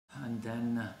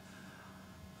and then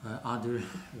other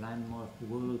landmark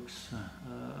works.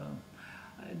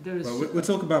 There's. Well, we'll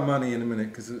talk about money in a minute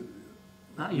because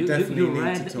You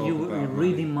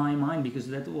read in my mind, because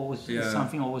that was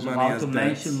something I was about to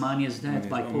mention. Money as Debt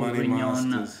by Paul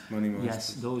Grignon. Money Masters.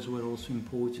 Yes, those were also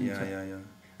important.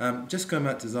 Just going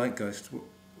back to Zeitgeist,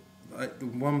 the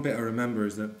one bit I remember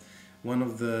is that one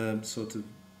of the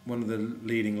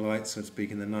leading lights, so to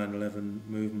speak, in the 9/11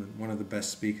 movement, one of the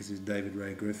best speakers is David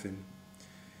Ray Griffin,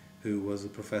 who was a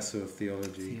professor of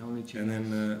theology. And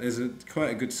then there's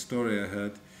quite a good story I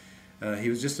heard. He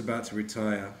was just about to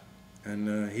retire,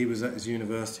 and he was at his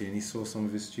university, and he saw some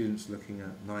of his students looking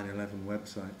at 9/11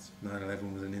 websites.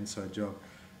 9/11 was an inside job.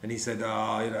 And he said,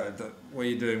 what are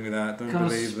you doing with that? Don't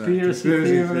believe that.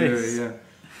 Conspiracy theory, yeah.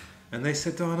 And they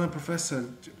said, no, Professor,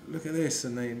 look at this.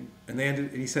 And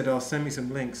he said, send me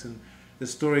some links. And the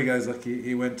story goes like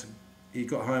he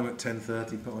got home at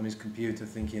 10:30, put on his computer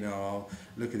thinking, I'll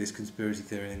look at this conspiracy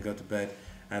theory and go to bed.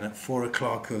 And at 4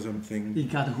 o'clock or something... He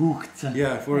got hooked.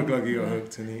 Yeah, 4 o'clock he got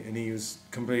hooked, and he was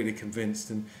completely convinced.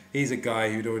 And he's a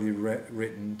guy who'd already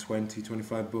written 20,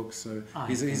 25 books, so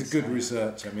he's a good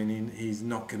researcher. I mean, he's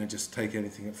not going to just take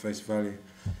anything at face value.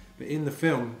 But in the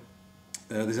film,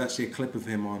 there's actually a clip of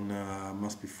him on,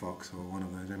 must be Fox or one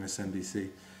of those,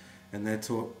 MSNBC. And they're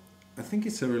taught, I think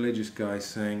it's a religious guy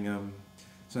saying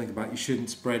something about you shouldn't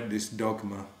spread this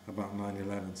dogma about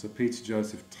 9/11. So Peter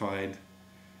Joseph tied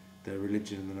the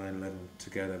religion and the 9/11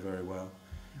 together very well.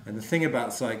 And the thing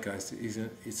about Zeitgeist is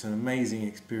it's an amazing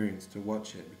experience to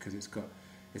watch it, because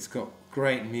it's got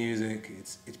great music,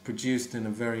 it's produced in a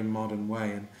very modern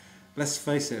way, and let's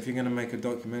face it, if you're going to make a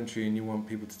documentary and you want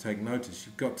people to take notice,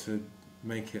 you've got to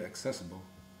make it accessible,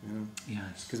 you know?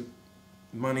 Yes. Because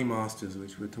Money Masters,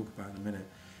 which we'll talk about in a minute,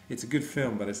 it's a good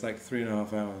film, but it's like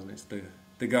 3.5 hours, and it's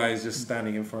the guy is just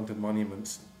standing in front of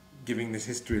monuments giving this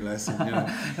history lesson, you know.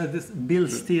 Bill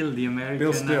Steele, the American,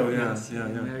 Bill Steele,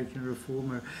 American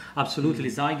reformer. Absolutely,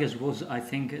 Zeitgeist was, I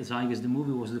think, the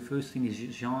movie was the first in its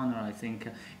genre. I think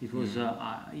it was.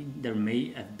 There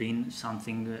may have been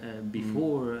something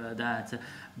before that,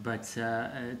 but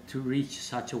to reach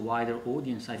such a wider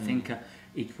audience, I think.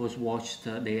 It was watched,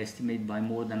 they estimate, by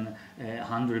more than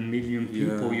 100 million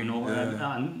people, you know,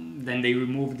 and then they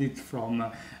removed it from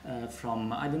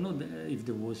I don't know if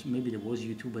there was, maybe there was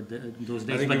YouTube at those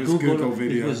days, but Google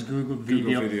Video. It was Google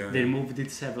Video. They removed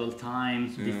it several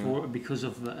times before because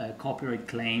of copyright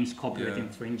claims, copyright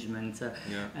infringement,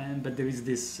 but there is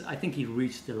this, I think it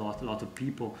reached a lot of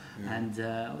people, and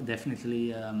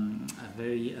definitely a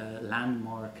very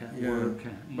landmark work.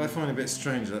 But I find it a bit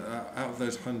strange that out of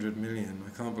those 100 million, I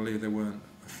can't believe there weren't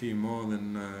a few more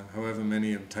than however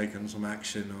many have taken some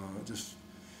action, or just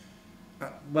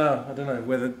well, I don't know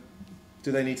whether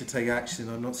do they need to take action.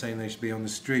 I'm not saying they should be on the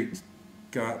street,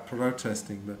 go out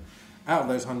protesting, but out of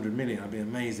those 100 million, I'd be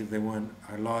amazed if there weren't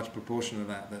a large proportion of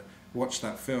that watched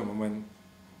that film and went,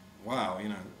 wow, you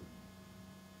know,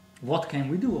 what can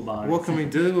we do about it? What can we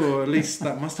do? Or at least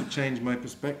that must have changed my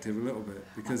perspective a little bit,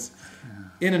 because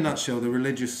in a nutshell, the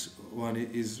religious one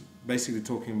is basically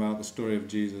talking about the story of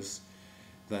Jesus,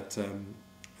 that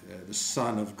the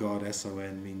Son of God,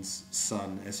 S-O-N, means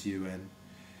Son, S-U-N,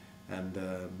 and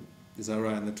is that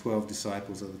right? And the 12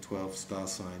 disciples are the 12 star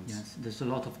signs. Yes, there's a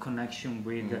lot of connection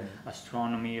with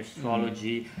astronomy,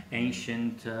 astrology,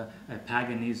 ancient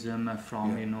paganism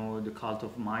from the cult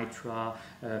of Mitra,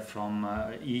 from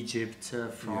Egypt,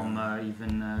 from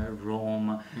even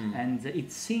Rome, and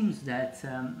it seems that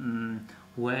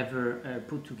whoever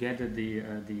put together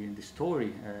the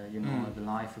story, the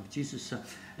life of Jesus,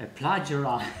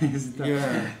 plagiarized.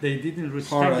 They didn't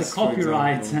respect Horace, the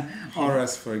copyright.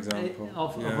 Horace, for example,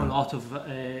 of a lot of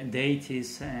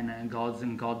deities and gods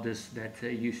and goddesses that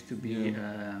used to be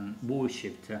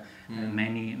worshipped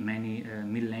many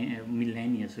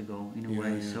millennia ago, in a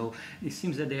way. So it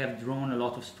seems that they have drawn a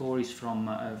lot of stories from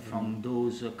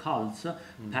those cults,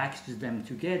 packaged them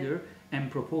together, and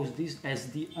propose this as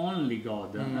the only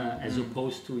God, as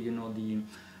opposed to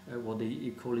what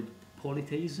they call it,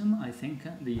 polytheism. I think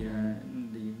the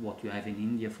what you have in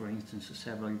India, for instance,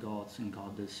 several gods and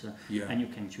goddesses, and you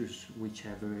can choose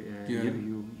whichever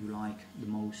you like the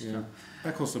most.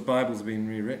 Of course, the Bible's been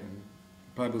rewritten.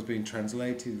 The Bible's been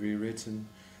translated, rewritten.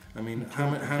 I mean,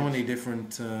 how many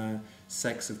different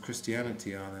sects of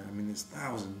Christianity are there? I mean, there's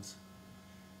thousands.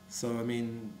 So I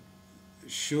mean,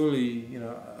 surely,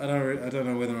 I don't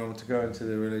know whether I want to go into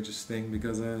the religious thing,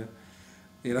 because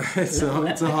it's a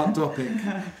hot topic.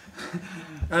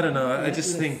 I don't know. I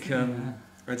just think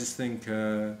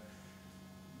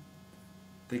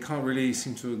they can't really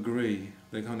seem to agree.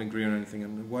 They can't agree on anything.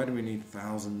 And why do we need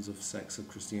thousands of sects of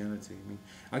Christianity? I mean,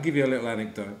 I'll give you a little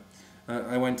anecdote.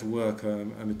 I went to work.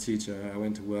 I'm a teacher. I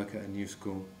went to work at a new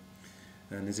school,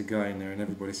 and there's a guy in there, and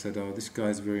everybody said, "Oh, this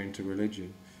guy's very into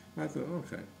religion." And I thought, oh,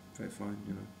 okay, very fine.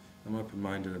 You know, I'm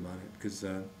open-minded about it because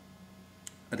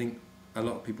I think a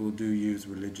lot of people do use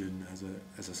religion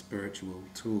as a spiritual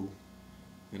tool.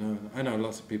 You know, I know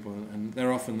lots of people, and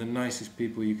they're often the nicest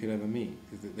people you could ever meet.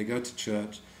 They go to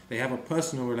church, they have a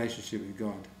personal relationship with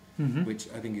God, which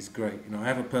I think is great. You know, I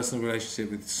have a personal relationship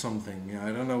with something. You know,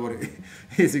 I don't know what it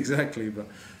is exactly, but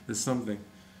there's something.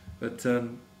 But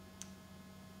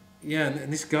yeah,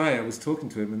 and this guy, I was talking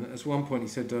to him, and at one point he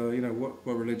said, you know,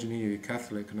 what religion are you? Are you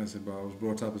Catholic? And I said, well, I was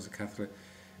brought up as a Catholic.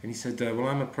 And he said, well,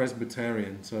 I'm a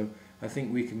Presbyterian, so I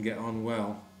think we can get on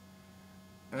well.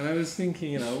 And I was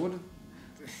thinking, you know,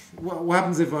 what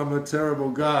happens if I'm a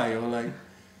terrible guy, or like,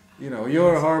 you know,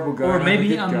 you're a horrible guy, or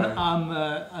maybe I'm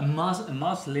a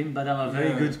Muslim, but I'm a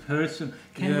very good person.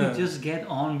 Can we just get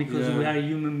on because we are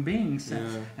human beings,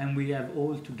 and we have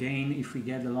all to gain if we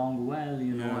get along well,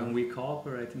 you know, and we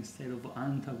cooperate instead of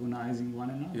antagonizing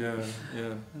one another.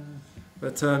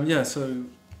 But so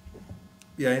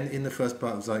in the first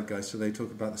part of Zeitgeist, so they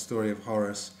talk about the story of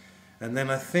Horus. And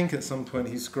then I think at some point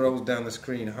he scrolls down the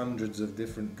screen hundreds of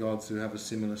different gods who have a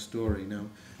similar story. Now,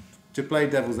 to play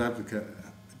devil's advocate,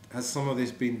 has some of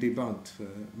this been debunked?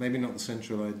 Maybe not the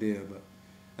central idea, but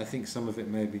I think some of it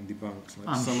may have been debunked.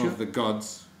 Like some of the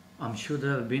gods. I'm sure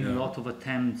there have been a lot of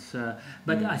attempts,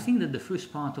 but I think that the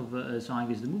first part of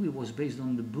Zeitgeist, the movie, was based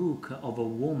on the book of a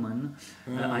woman.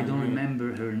 I don't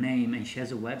remember her name, and she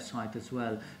has a website as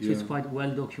well, so it's quite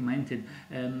well documented.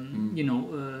 You know,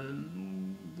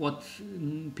 what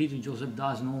Peter Joseph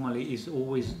does normally is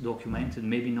always documented,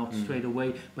 maybe not straight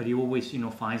away, but he always, you know,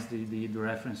 finds the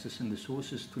references and the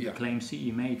sources to the claims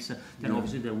he makes. Then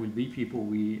obviously there will be people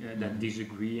that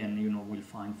disagree and, you know, will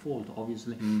find fault,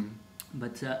 obviously.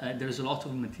 But there's a lot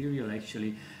of material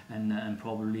actually, and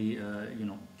probably you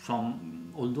know,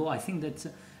 from, although I think that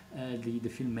the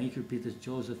filmmaker Peter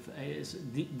Joseph has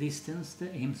distanced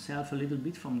himself a little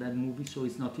bit from that movie, so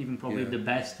it's not even probably the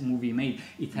best movie made.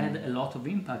 It had a lot of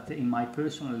impact in my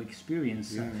personal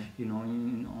experience, you know,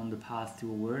 on the path to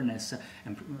awareness,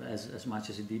 and as much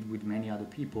as it did with many other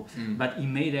people. But he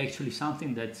made actually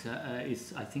something that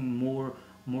is, I think, more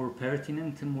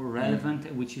pertinent and more relevant,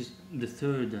 which is the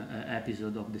third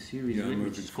episode of the series,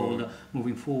 which is called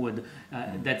Moving Forward.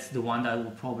 That's the one that I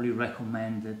would probably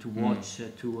recommend to watch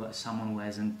to someone who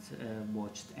hasn't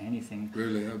watched anything.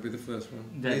 Really? That would be the first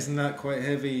one? Isn't that quite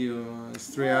heavy? Or it's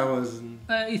 3 hours?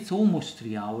 It's almost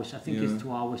 3 hours. I think it's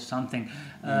 2 hours something.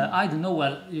 I don't know.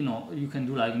 Well, you know, you can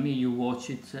do like me. You watch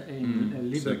it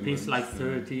in little pieces, like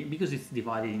 30, because it's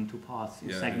divided into parts,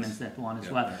 segments, that one as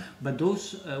well. But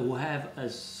those who have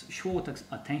a short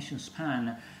attention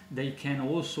span, they can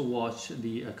also watch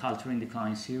the Culture in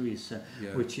Decline series,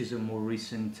 which is a more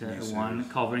recent one,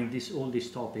 covering all these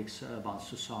topics about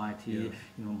society, you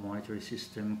know, monetary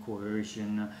system,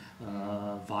 coercion,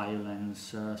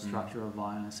 violence, structural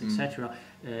violence, etc.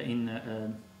 In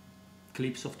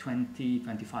clips of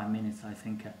 20-25 minutes, I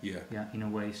think. In a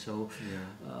way. So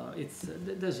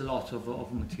there's a lot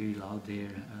of material out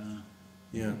there.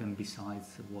 Even besides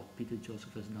what Peter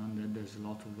Joseph has done, there's a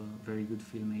lot of very good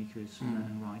filmmakers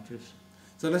and writers.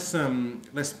 So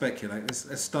let's speculate.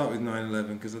 Let's start with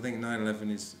 9/11, because I think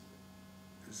 9/11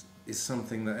 is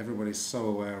something that everybody's so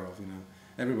aware of. You know,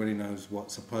 everybody knows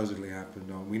what supposedly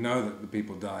happened. We know that the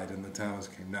people died and the towers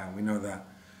came down. We know that.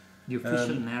 The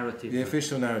official narrative. The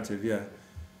official narrative, yeah.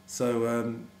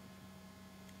 So.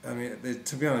 I mean,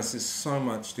 to be honest, there's so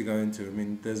much to go into. I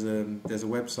mean, there's a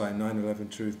website,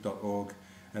 911truth.org,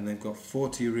 and they've got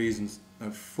 40 reasons,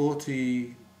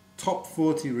 top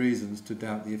 40 reasons to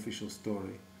doubt the official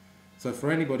story. So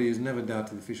for anybody who's never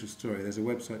doubted the official story, there's a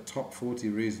website, top 40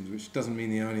 reasons, which doesn't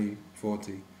mean the only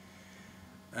 40.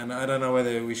 And I don't know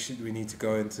whether we need to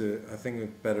go into. I think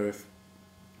it's better if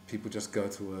people just go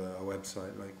to a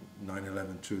website like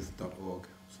 911truth.org.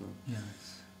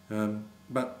 So,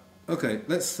 but. Okay,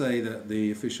 let's say that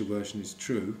the official version is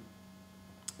true.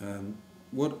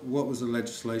 What was the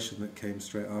legislation that came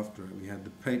straight after it? We had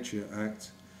the Patriot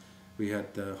Act, we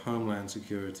had the Homeland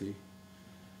Security.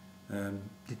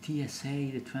 The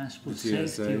TSA, the Transport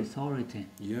Safety Authority.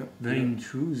 Yeah. Very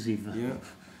intrusive. Yeah.